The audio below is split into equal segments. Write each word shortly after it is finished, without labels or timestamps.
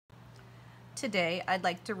Today I'd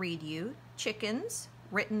like to read you Chickens,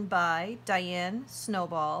 written by Diane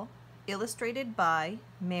Snowball, illustrated by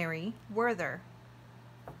Mary Werther.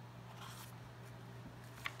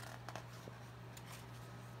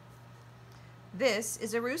 This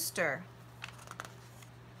is a rooster.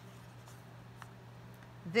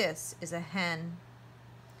 This is a hen.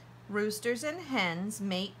 Roosters and hens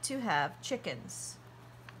mate to have chickens.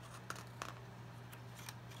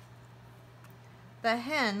 The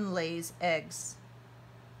hen lays eggs.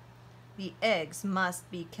 The eggs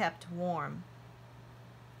must be kept warm.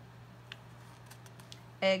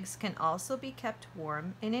 Eggs can also be kept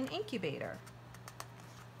warm in an incubator.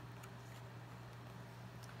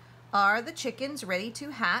 Are the chickens ready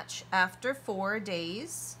to hatch after 4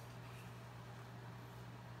 days?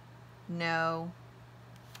 No.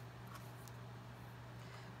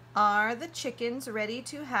 Are the chickens ready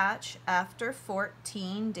to hatch after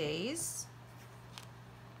 14 days?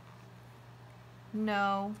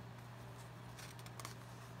 No.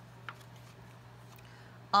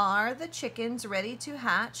 Are the chickens ready to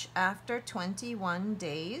hatch after 21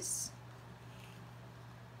 days?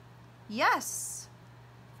 Yes.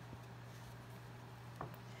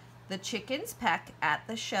 The chickens peck at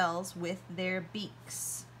the shells with their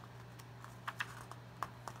beaks.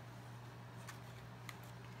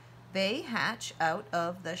 They hatch out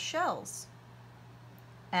of the shells.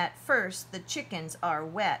 At first, the chickens are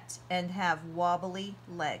wet and have wobbly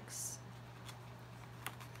legs.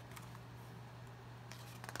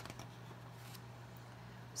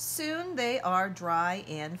 Soon they are dry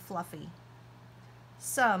and fluffy.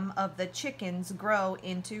 Some of the chickens grow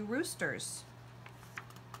into roosters.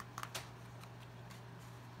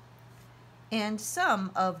 And some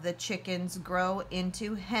of the chickens grow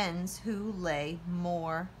into hens who lay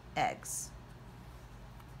more eggs.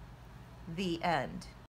 The end.